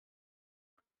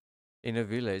In a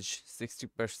village,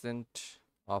 60%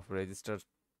 of registered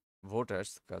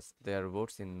voters cast their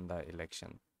votes in the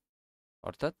election.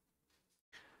 অর্থাৎ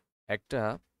একটা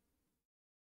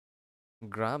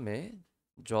গ্রামে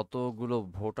যতগুলো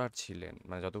ভোটার ছিলেন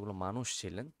মানে যতগুলো মানুষ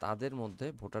ছিলেন তাদের মধ্যে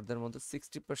ভোটারদের মধ্যে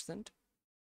 60%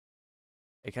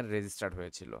 এখানে রেজিস্টার্ড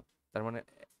হয়েছিল। তার মানে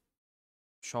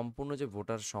সম্পূর্ণ যে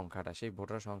ভোটার সংখ্যাটা সেই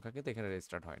ভোটার সংখ্যা কিন্তু এখানে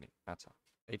রেজিস্টার্ড হয়নি। আচ্ছা,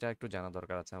 এটা একটু জানা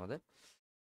দরকার আছে আমাদের।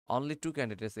 Only two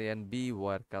candidates A and B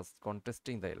war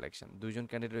contesting the election. দুইজন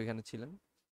ক্যান্ডিডেট এখানে ছিলেন,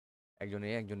 একজন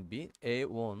এ একজন B. A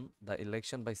won the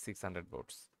election by 600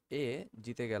 votes. এ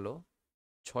জিতে গেল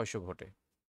 600 ভোটে।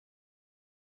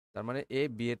 তার মানে এ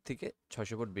বি এর থেকে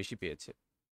 600 ভোট বেশি পেয়েছে।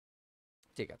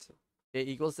 ঠিক আছে, এ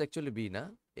ইকুয়ালস অ্যাকচুয়ালি বি না,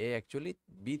 এ অ্যাকচুয়ালি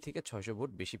বি থেকে 600 ভোট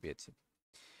বেশি পেয়েছে।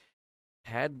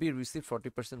 Had B receive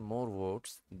 40% more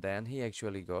votes than he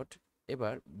actually goat.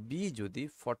 এবার বি যদি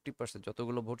 40%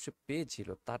 যতগুলো ভোট সে পেয়েছিল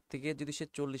তার থেকে যদি সে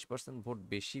 40% ভোট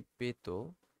বেশি পেত,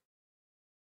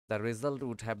 the result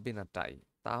would have been আ টাই।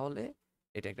 তাহলে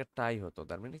এটা একটা টাই হতো,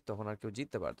 তার মানে তখন আর কেউ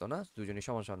জিততে পারতো না, দুজনই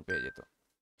সমান সমান পেয়ে যেত।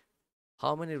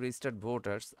 How many registered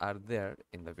voters R there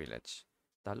in the village.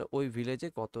 তাহলে ওই ভিলেজে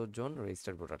কতজন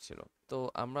রেজিস্টার্ড ভোটার ছিল। তো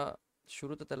আমরা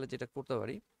শুরুতে তাহলে যেটা করতে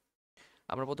পারি,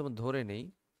 আমরা প্রথমে ধরে নেই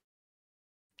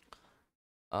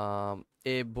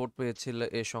এ ভোট পেয়েছিল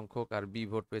এ সংখ্যক আর বি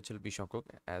ভোট পেয়েছিল বি সংখ্যক,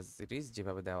 অ্যাজ ইট ইজ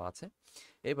যেভাবে দেওয়া আছে।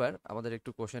 এবার আমাদের একটু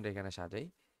কোশ্চেনটা এখানে সাজাই।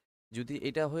 যদি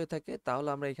এটা হয়ে থাকে তাহলে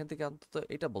আমরা এখান থেকে অন্তত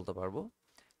এটা বলতে পারবো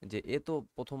যে এ তো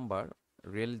প্রথমবার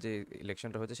রিয়েল যে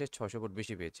ইলেকশনটা হয়েছে সে 600 ভোট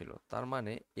বেশি পেয়েছিল। তার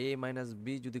মানে এ মাইনাস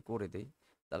বি যদি করে দেই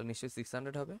তাহলে নিশ্চয়ই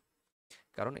 600 হবে,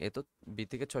 কারণ এ তো বি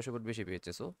থেকে 600 ভোট বেশি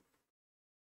পেয়েছে। সো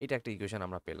এটা একটা ইকুয়েশন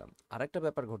আমরা পেলাম। আরেকটা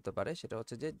ব্যাপার ঘটতে পারে, সেটা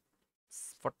হচ্ছে যে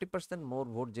 40% মোর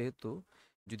ভোট যেহেতু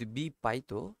যদি বি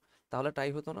পাইতো তাহলে টাই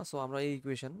হতো না। সো আমরা এই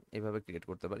ইকুয়েশন এভাবে ক্রিয়েট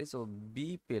করতে পারি। সো বি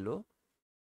পেলো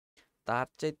তার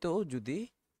চাইতেও যদি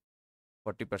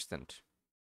 40%,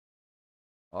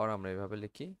 আর আমরা এভাবে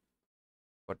লিখি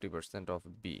 40% অফ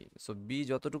বি। সো বি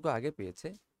যতটুকু আগে পেয়েছে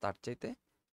তার চাইতে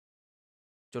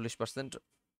 40%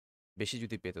 বেশি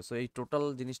যদি পেত, সো এই টোটাল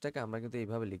জিনিসটাকে আমরা কিন্তু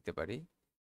এইভাবে লিখতে পারি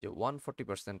যে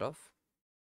 140% অফ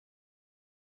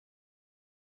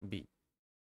বি,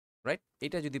 রাইট?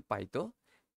 এটা যদি পাইতো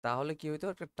তাহলে কি হইতো,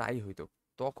 একটা টাই হইতো।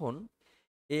 তখন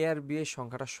এ আর বি এর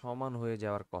সংখ্যাটা সমান হয়ে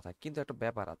যাওয়ার কথা, কিন্তু একটা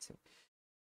ব্যাপার আছে,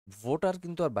 ভোটার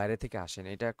কিন্তু আর বাইরে থেকে আসে না।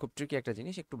 এটা খুব ট্রিকি একটা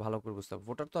জিনিস, একটু ভালো করে বুঝতে হবে।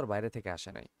 ভোটার তো আর বাইরে থেকে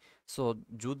আসে নাই। সো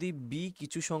যদি বি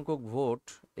কিছু সংখ্যক ভোট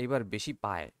এবার বেশি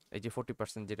পায়, এই যে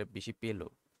 40% যেটা বেশি পেলো,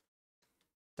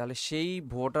 তাহলে সেই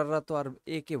ভোটাররা তো আর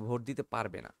এ কে ভোট দিতে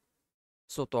পারবে না।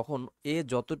 সো তখন এ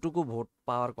যতটুকু ভোট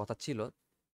পাওয়ার কথা ছিল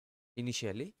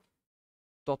ইনিশিয়ালি,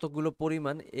 ততগুলো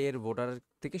পরিমাণ এর ভোটার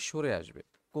থেকে সরে আসবে,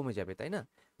 কমে যাবে, তাই না?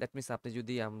 দ্যাট মিনস আপনি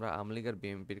যদি আমরা আওয়ামী লীগ আর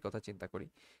বিএনপির কথা চিন্তা করি,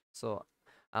 সো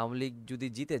আওয়ামী লীগ যদি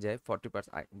জিতে যায়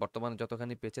 40%, বর্তমানে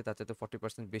যতখানি পেয়েছে তার চাইতে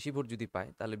 40% বেশি ভোট যদি পায়,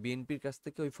 তাহলে বিএনপির কাছ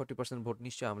থেকে ওই 40% ভোট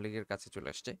নিশ্চয়ই আওয়ামী লীগের কাছে চলে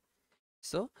আসছে।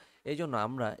 সো এই জন্য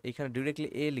আমরা এখানে ডিরেক্টলি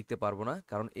এ লিখতে পারবো না,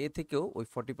 কারণ এ থেকেও ওই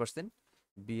 40%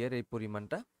 বি এর এই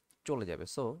পরিমাণটা চলে যাবে।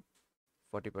 সো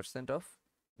 40% অফ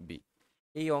বি,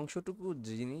 এই অংশটুকু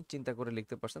যিনি চিন্তা করে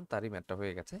লিখতে পারছেন তারই ম্যাথটা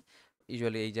হয়ে গেছে।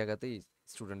 ইউজুয়ালি এই জায়গাতেই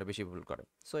স্টুডেন্টরা বেশি ভুল করে।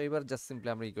 সো এবার জাস্ট সিম্পলি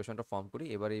আমরা ইকুয়েশনটা ফর্ম করি।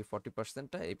 এবার এই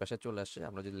 40%টা এই পাশে চলে আসে,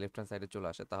 আমরা যদি লেফট হ্যান্ড সাইডে চলে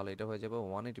আসে তাহলে এটা হয়ে যাবে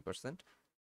 180%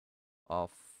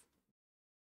 অফ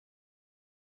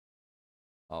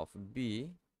অফ বি,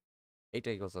 এটা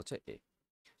ইকুয়ালস হচ্ছে এ।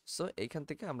 সো এইখান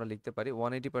থেকে আমরা লিখতে পারি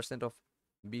 180% অফ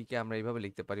বি কে আমরা এইভাবে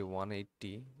লিখতে পারি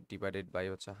 180 ডিভাইডেড বাই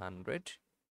হচ্ছে 100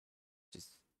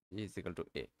 ইজ ইকাল টু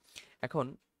এ। এখন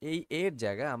এই এর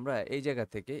জায়গায় আমরা এই জায়গা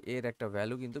থেকে এর একটা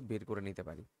ভ্যালু কিন্তু বের করে নিতে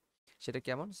পারি। সেটা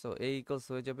কেমন? সো এ ইকুয়ালস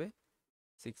হয়ে যাবে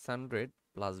 600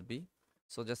 plus B.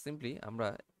 So just simply আমরা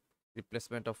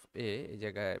রিপ্লেসমেন্ট অফ এ এই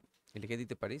জায়গায় লিখে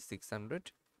দিতে পারি 600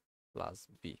 প্লাস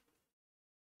বি।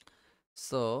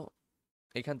 সো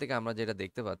এখান থেকে আমরা যেটা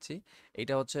দেখতে পাচ্ছি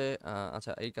এটা হচ্ছে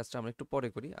আচ্ছা, এই কাজটা আমরা একটু পরে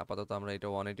করি, আপাতত আমরা এটা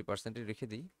 180%ই রেখে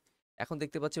দিই। এখন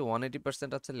দেখতে পাচ্ছি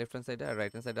 180% আছে লেফট হ্যান্ড সাইডে, আর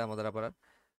রাইট হ্যান্ড সাইডে আমাদের আবার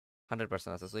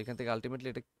 100% আছে। সো এখান থেকে আলটিমেটলি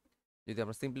এটা যদি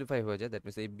আমরা সিম্পলিফাই হয়ে যায়, দ্যাট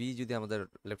মিনস এই বি যদি আমাদের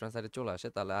লেফট হ্যান্ড সাইডে চলে আসে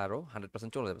তাহলে আরও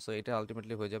 100% চলে যাবে। সো এটা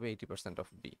আলটিমেটলি হয়ে যাবে 80% অফ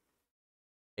বি,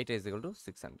 এটা is equal to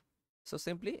 600। So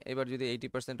simply এবার যদি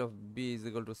 80% of B is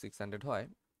equal to 600 হয়,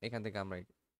 এখান থেকে আমরা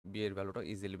বি এর ভ্যালুটা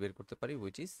ইজিলি বের করতে পারি,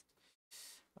 হুইচ ইজ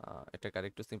এটাকে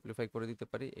আরেকটু সিম্পলিফাই করে দিতে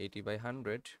পারি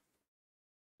 80/100,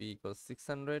 B equals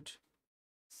 600।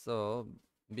 So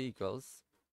B equals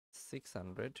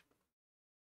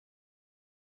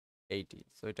 680।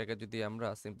 So এটাকে যদি আমরা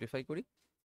সিম্পলিফাই করি,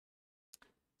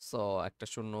 সো একটা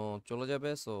শূন্য চলে যাবে।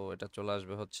 সো এটা চলে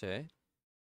আসবে হচ্ছে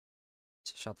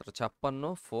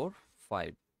 1756 4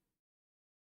 5।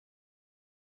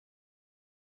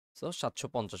 So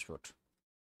 750 vote.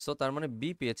 সো তার মানে বি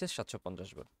পেয়েছে 750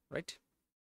 ভোট, রাইট?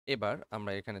 এবার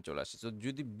আমরা এখানে চলে আসি। তো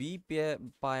যদি বি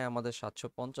পায় আমাদের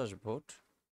 750 ভোট,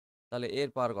 তাহলে এর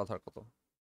পাওয়ার কথা কত?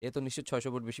 এ তো নিশ্চয়ই 600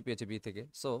 ভোট বেশি পেয়েছে বি থেকে।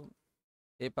 সো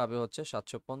এ পাবে হচ্ছে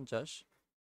 750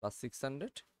 প্লাস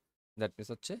 600, দ্যাট মিনস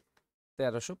হচ্ছে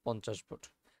 1350 ভোট।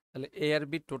 তাহলে এ আর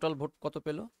বি টোটাল ভোট কত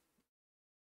পেল?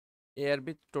 এ আর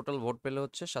বি টোটাল ভোট পেলে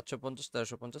হচ্ছে 750,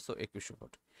 1350, সো 2100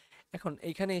 ভোট। এখন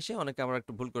এইখানে এসে অনেকে আমরা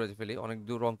একটু ভুল করে ফেলি, অনেক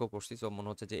দূর অঙ্ক করছি, সো মনে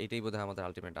হচ্ছে যে এটাই বোধহয় আমাদের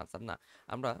আলটিমেট আনসার। না,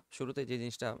 আমরা শুরুতে যে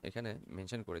জিনিসটা এখানে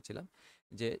মেনশন করেছিলাম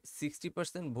যে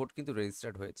 60% ভোট কিন্তু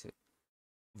রেজিস্টার্ড হয়েছে,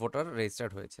 ভোটার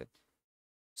রেজিস্টার্ড হয়েছে।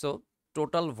 সো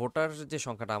টোটাল ভোটার যে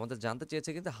সংখ্যাটা আমাদের জানতে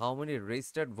চেয়েছে কিন্তু how many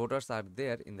registered voters R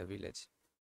there in the village.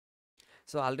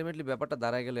 So ultimately ব্যাপারটা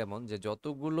দাঁড়ায় গেল এমন যে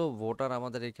যতগুলো ভোটার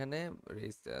আমাদের এখানে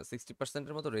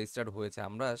 60%-এর মতো রেজিস্টার্ড হয়েছে,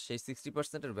 আমরা সেই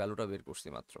 60%-এর ভ্যালুটা বের করছি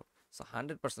মাত্র। সো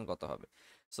 100% কত হবে?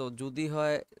 সো যদি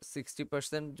হয়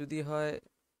 60%, যদি হয়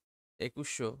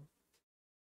 2100,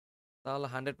 তাহলে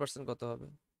 100% কত হবে?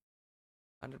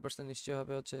 100% নিশ্চয়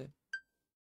হবে হচ্ছে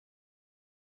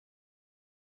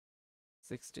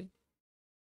 60,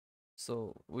 সো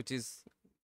উইচ ইজ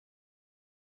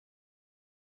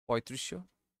 3500।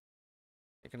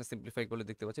 এখানে সিম্পলিফাই করলে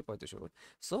দেখতে পাচ্ছি 3500 ভোট।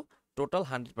 সো টোটাল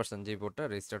 100% যে ভোটটা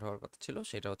রেজিস্টার্ড হওয়ার কথা ছিল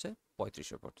সেটা হচ্ছে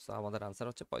 3500 ভোট। সো আমাদের আনসার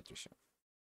হচ্ছে 3500,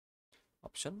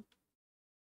 অপশন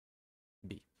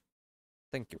বি।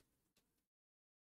 Thank you.